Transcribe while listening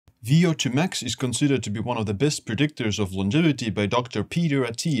VO2 max is considered to be one of the best predictors of longevity by Dr. Peter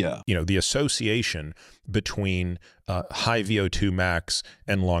Attia. The association between high VO2 max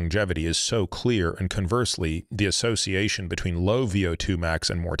and longevity is so clear, and conversely, the association between low VO2 max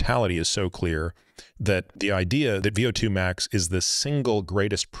and mortality is so clear that the idea that VO2 max is the single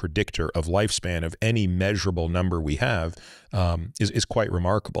greatest predictor of lifespan of any measurable number we have is quite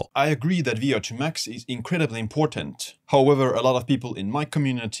remarkable. I agree that VO2 max is incredibly important. However, a lot of people in my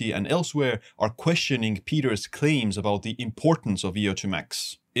community and elsewhere are questioning Peter's claims about the importance of VO2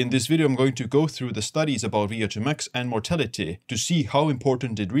 max. In this video, I'm going to go through the studies about VO2 max and mortality to see how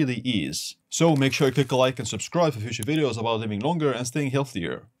important it really is. So make sure you click a like and subscribe for future videos about living longer and staying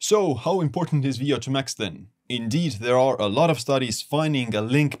healthier. So how important is VO2 max then? Indeed, there are a lot of studies finding a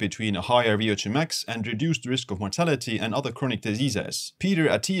link between a higher VO2 max and reduced risk of mortality and other chronic diseases. Peter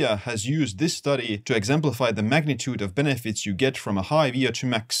Attia has used this study to exemplify the magnitude of benefits you get from a high VO2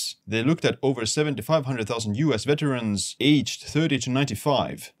 max. They looked at over 7,500,000 US veterans aged 30 to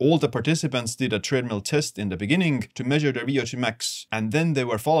 95. All the participants did a treadmill test in the beginning to measure their VO2 max, and then they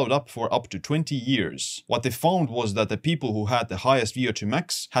were followed up for up to 20 years. What they found was that the people who had the highest VO2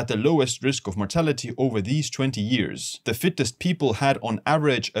 max had the lowest risk of mortality over these 20 years. The fittest people had on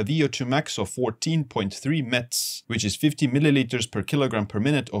average a VO2 max of 14.3 METs, which is 50 milliliters per kilogram per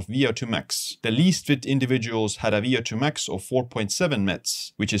minute of VO2 max. The least fit individuals had a VO2 max of 4.7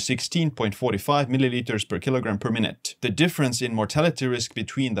 METs, which is 16.45 milliliters per kilogram per minute. The difference in mortality risk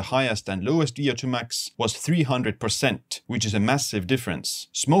between the highest and lowest VO2 max was 300%, which is a massive difference.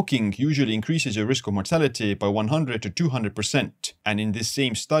 Smoking usually increases your risk of mortality by 100 to 200%, and in this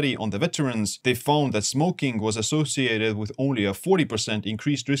same study on the veterans, they found that smoking was associated with only a 40%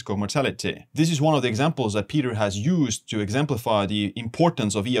 increased risk of mortality. This is one of the examples that Peter has used to exemplify the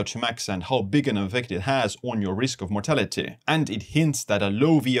importance of VO2 max and how big an effect it has on your risk of mortality. And it hints that a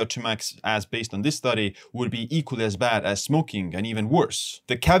low VO2 max, as based on this study, would be equally as bad as smoking and even worse.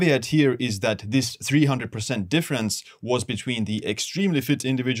 The caveat here is that this 300% difference was between the extremely fit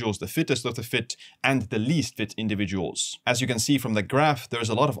individuals, the fittest of the fit, and the least fit individuals. As you can see from the graph, there's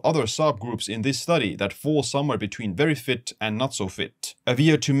a lot of other subgroups in this study that fall somewhere between very fit and not so fit. A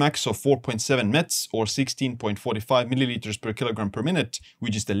VO2 max of 4.7 METs or 16.45 milliliters per kilogram per minute,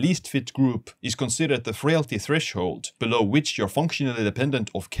 which is the least fit group, is considered the frailty threshold, below which you're functionally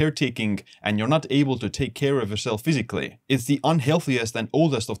dependent of caretaking and you're not able to take care of yourself physically. It's the unhealthiest and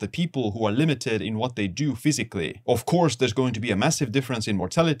oldest of the people who are limited in what they do physically. Of course, there's going to be a massive difference in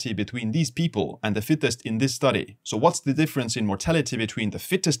mortality between these people and the fittest in this study. So what's the difference in mortality between the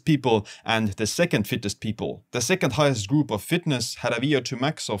fittest people and the second fittest people? The second highest group of fitness had a VO2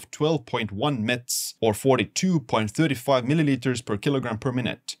 max of 12.1 METs or 42.35 milliliters per kilogram per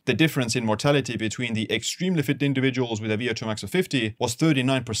minute. The difference in mortality between the extremely fit individuals with a VO2 max of 50 was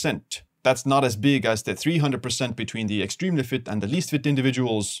 39%. That's not as big as the 300% between the extremely fit and the least fit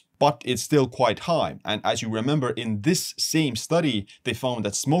individuals, but it's still quite high. And as you remember, in this same study, they found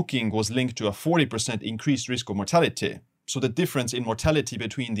that smoking was linked to a 40% increased risk of mortality. So the difference in mortality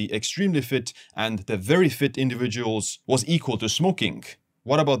between the extremely fit and the very fit individuals was equal to smoking.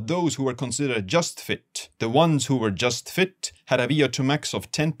 What about those who were considered just fit? The ones who were just fit had a VO2 max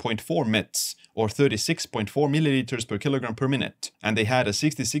of 10.4 METs or 36.4 milliliters per kilogram per minute, and they had a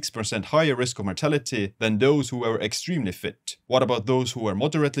 66% higher risk of mortality than those who were extremely fit. What about those who were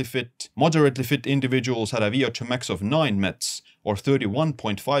moderately fit? Moderately fit individuals had a VO2 max of 9 METs or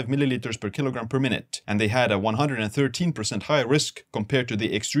 31.5 milliliters per kilogram per minute, and they had a 113% higher risk compared to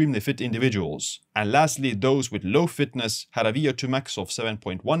the extremely fit individuals. And lastly, those with low fitness had a VO2 max of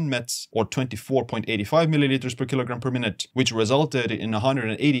 7.1 METs or 24.85 milliliters per kilogram per minute, which resulted in a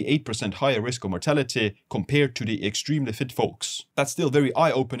 188% higher risk of mortality compared to the extremely fit folks. That's still very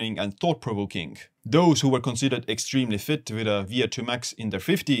eye-opening and thought-provoking. Those who were considered extremely fit with a VO2 max in their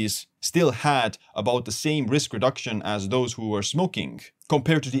 50s still had about the same risk reduction as those who were smoking.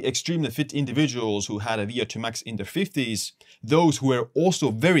 Compared to the extremely fit individuals who had a VO2 max in their 50s, those who were also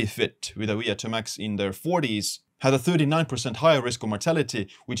very fit with a VO2 max in their 40s had a 39% higher risk of mortality,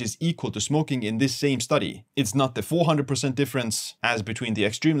 which is equal to smoking in this same study. It's not the 400% difference as between the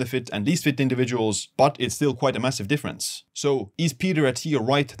extremely fit and least fit individuals, but it's still quite a massive difference. So, is Peter Attia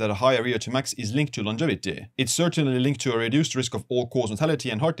right that a higher VO2 max is linked to longevity? It's certainly linked to a reduced risk of all-cause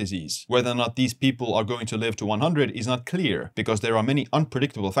mortality and heart disease. Whether or not these people are going to live to 100 is not clear, because there are many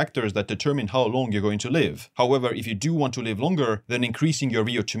unpredictable factors that determine how long you're going to live. However, if you do want to live longer, then increasing your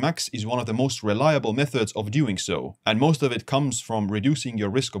VO2 max is one of the most reliable methods of doing so. And most of it comes from reducing your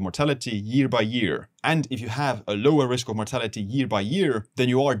risk of mortality year by year. And if you have a lower risk of mortality year by year, then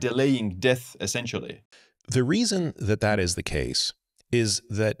you are delaying death essentially. The reason that that is the case is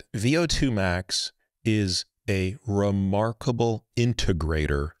that VO2 max is a remarkable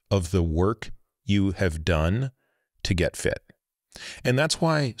integrator of the work you have done to get fit. And that's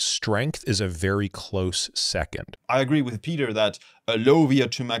why strength is a very close second. I agree with Peter that a low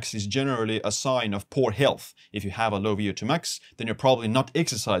VO2 max is generally a sign of poor health. If you have a low VO2 max, then you're probably not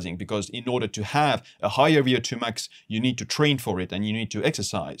exercising, because in order to have a higher VO2 max, you need to train for it and you need to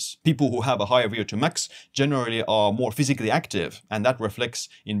exercise. People who have a higher VO2 max generally are more physically active, and that reflects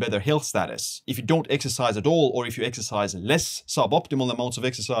in better health status. If you don't exercise at all, or if you exercise less, suboptimal amounts of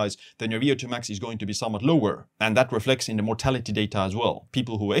exercise, then your VO2 max is going to be somewhat lower, and that reflects in the mortality data as well.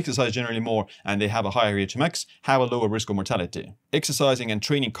 People who exercise generally more and they have a higher VO2 max have a lower risk of mortality. Exercising and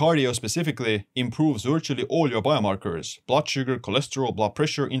training cardio specifically improves virtually all your biomarkers: blood sugar, cholesterol, blood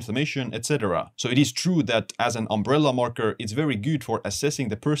pressure, inflammation, etc. So it is true that as an umbrella marker, it's very good for assessing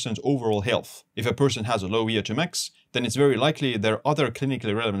the person's overall health. If a person has a low VO2 max, then it's very likely their other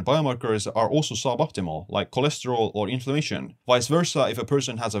clinically relevant biomarkers are also suboptimal, like cholesterol or inflammation. Vice versa, if a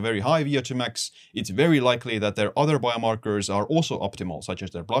person has a very high VO2 max, it's very likely that their other biomarkers are also optimal, such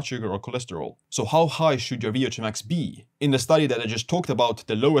as their blood sugar or cholesterol. So how high should your VO2 max be? In the study that I just talked about,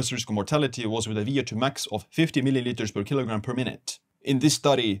 the lowest risk of mortality was with a VO2 max of 50 milliliters per kilogram per minute. In this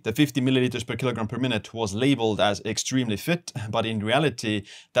study, the 50 milliliters per kilogram per minute was labeled as extremely fit, but in reality,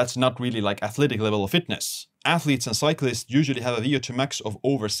 that's not really like athletic level of fitness. Athletes and cyclists usually have a VO2 max of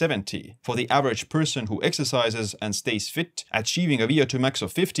over 70. For the average person who exercises and stays fit, achieving a VO2 max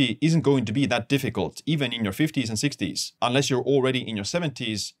of 50 isn't going to be that difficult, even in your 50s and 60s. Unless you're already in your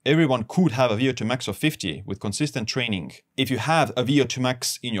 70s, everyone could have a VO2 max of 50 with consistent training. If you have a VO2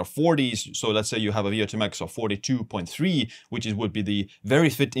 max in your 40s, so let's say you have a VO2 max of 42.3, which would be the very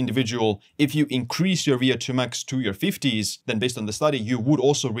fit individual, if you increase your VO2 max to your 50s, then based on the study, you would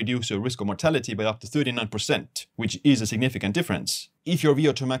also reduce your risk of mortality by up to 39%. Which is a significant difference. If your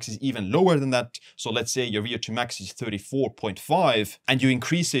VO2 max is even lower than that, so let's say your VO2 max is 34.5 and you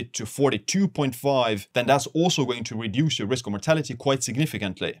increase it to 42.5, then that's also going to reduce your risk of mortality quite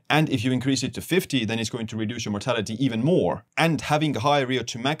significantly. And if you increase it to 50, then it's going to reduce your mortality even more. And having a higher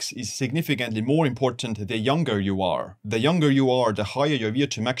VO2 max is significantly more important the younger you are. The younger you are, the higher your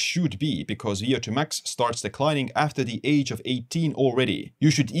VO2 max should be, because VO2 max starts declining after the age of 18 already.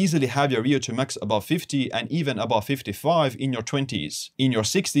 You should easily have your VO2 max above 50 and even above 55 in your 20s. In your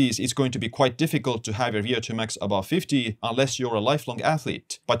 60s, it's going to be quite difficult to have your VO2 max above 50 unless you're a lifelong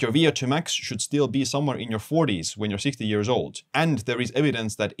athlete. But your VO2 max should still be somewhere in your 40s when you're 60 years old. And there is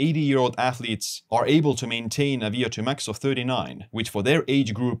evidence that 80-year-old athletes are able to maintain a VO2 max of 39, which for their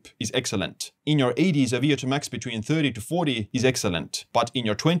age group is excellent. In your 80s, a VO2 max between 30 to 40 is excellent. But in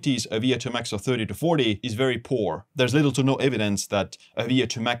your 20s, a VO2 max of 30 to 40 is very poor. There's little to no evidence that a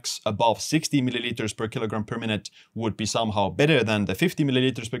VO2 max above 60 milliliters per kilogram per minute would be somehow better than the 50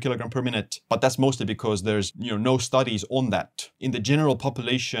 milliliters per kilogram per minute, but that's mostly because there's no studies on that. In the general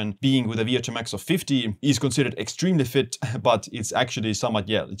population, being with a VO2 max of 50 is considered extremely fit, but it's actually somewhat,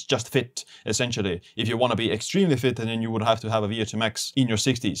 it's just fit, essentially. If you want to be extremely fit, then you would have to have a VO2 max in your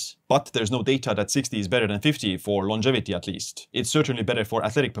 60s. But there's no data that 60 is better than 50 for longevity, at least. It's certainly better for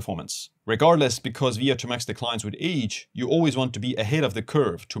athletic performance. Regardless, because VO2 max declines with age, you always want to be ahead of the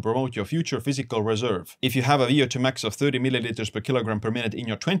curve to promote your future physical reserve. If you have a VO2 max of 30 milliliters per kilogram per minute in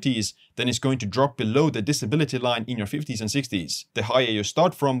your 20s, then it's going to drop below the disability line in your 50s and 60s. The higher you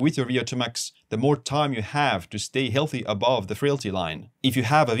start from with your VO2 max, the more time you have to stay healthy above the frailty line. If you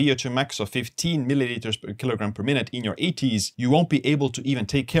have a VO2 max of 15 milliliters per kilogram per minute in your 80s, you won't be able to even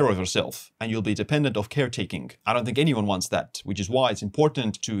take care of yourself, and you'll be dependent of caretaking. I don't think anyone wants that, which is why it's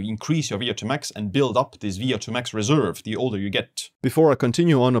important to increase your VO2 max and build up this VO2 max reserve the older you get. Before I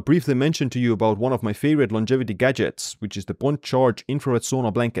continue, I want to briefly mention to you about one of my favorite longevity gadgets, which is the Bond Charge infrared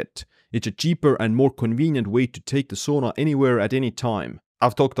sauna blanket. It's a cheaper and more convenient way to take the sauna anywhere at any time.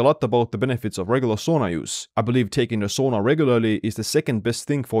 I've talked a lot about the benefits of regular sauna use. I believe taking the sauna regularly is the second best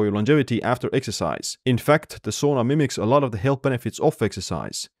thing for your longevity after exercise. In fact, the sauna mimics a lot of the health benefits of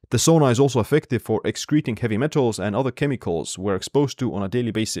exercise. The sauna is also effective for excreting heavy metals and other chemicals we're exposed to on a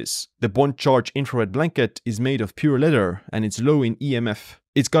daily basis. The Bond Charge infrared blanket is made of pure leather and it's low in EMF.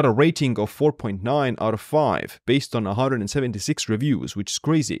 It's got a rating of 4.9 out of 5 based on 176 reviews, which is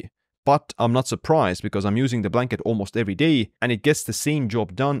crazy. But I'm not surprised because I'm using the blanket almost every day and it gets the same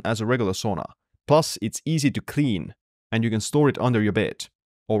job done as a regular sauna. Plus, it's easy to clean and you can store it under your bed.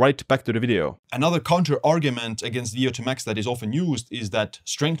 Alright, back to the video. Another counter-argument against VO2 max that is often used is that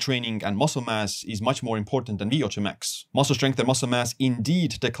strength training and muscle mass is much more important than VO2 max. Muscle strength and muscle mass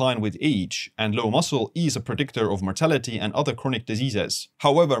indeed decline with age, and low muscle is a predictor of mortality and other chronic diseases.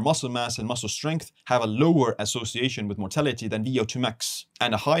 However, muscle mass and muscle strength have a lower association with mortality than VO2 max,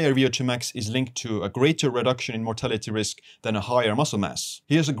 and a higher VO2 max is linked to a greater reduction in mortality risk than a higher muscle mass.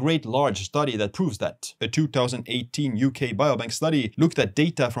 Here's a great large study that proves that. A 2018 UK biobank study looked at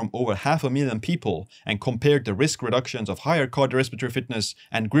data from over 500,000 people and compared the risk reductions of higher cardiorespiratory fitness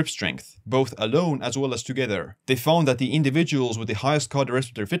and grip strength, both alone as well as together. They found that the individuals with the highest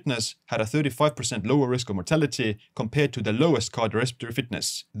cardiorespiratory fitness had a 35% lower risk of mortality compared to the lowest cardiorespiratory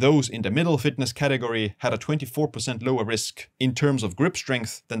fitness. Those in the middle fitness category had a 24% lower risk. In terms of grip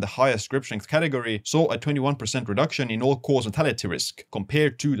strength, then the highest grip strength category saw a 21% reduction in all-cause mortality risk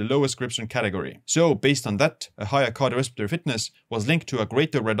compared to the lowest grip strength category. So, based on that, a higher cardiorespiratory fitness was linked to a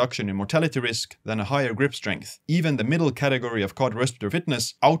greater reduction in mortality risk than a higher grip strength. Even the middle category of cardiorespiratory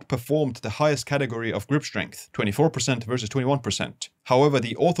fitness outperformed the highest category of grip strength, 24% versus 21%. However,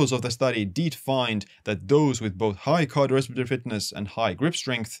 the authors of the study did find that those with both high cardiorespiratory fitness and high grip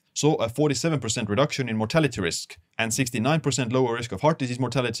strength saw a 47% reduction in mortality risk and 69% lower risk of heart disease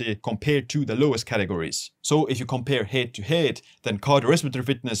mortality compared to the lowest categories. So if you compare head to head, then cardiorespiratory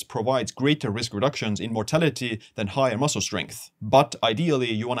fitness provides greater risk reductions in mortality than higher muscle strength. But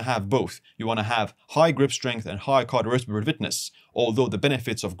ideally, you want to have both. You want to have high grip strength and high cardiorespiratory fitness, although the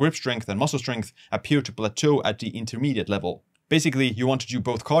benefits of grip strength and muscle strength appear to plateau at the intermediate level. Basically, you want to do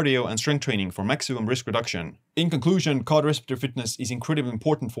both cardio and strength training for maximum risk reduction. In conclusion, cardiorespiratory fitness is incredibly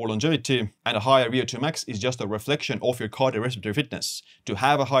important for longevity, and a higher VO2 max is just a reflection of your cardiorespiratory fitness. To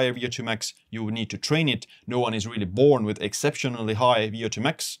have a higher VO2 max, you will need to train it. No one is really born with exceptionally high VO2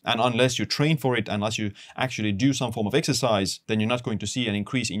 max, and unless you train for it, unless you actually do some form of exercise, then you're not going to see an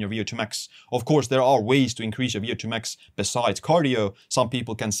increase in your VO2 max. Of course, there are ways to increase your VO2 max besides cardio. Some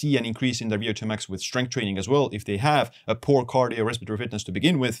people can see an increase in their VO2 max with strength training as well if they have a poor cardiorespiratory fitness to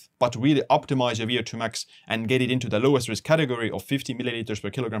begin with, but to really optimize your VO2 max and get it into the lowest risk category of 50 milliliters per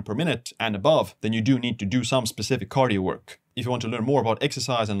kilogram per minute and above, then you do need to do some specific cardio work. If you want to learn more about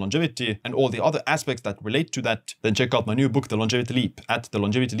exercise and longevity and all the other aspects that relate to that, then check out my new book, The Longevity Leap, at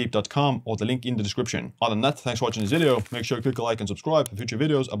thelongevityleap.com or the link in the description. Other than that, thanks for watching this video. Make sure you click a like and subscribe for future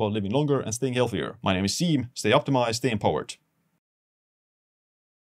videos about living longer and staying healthier. My name is Siim. Stay optimized, stay empowered.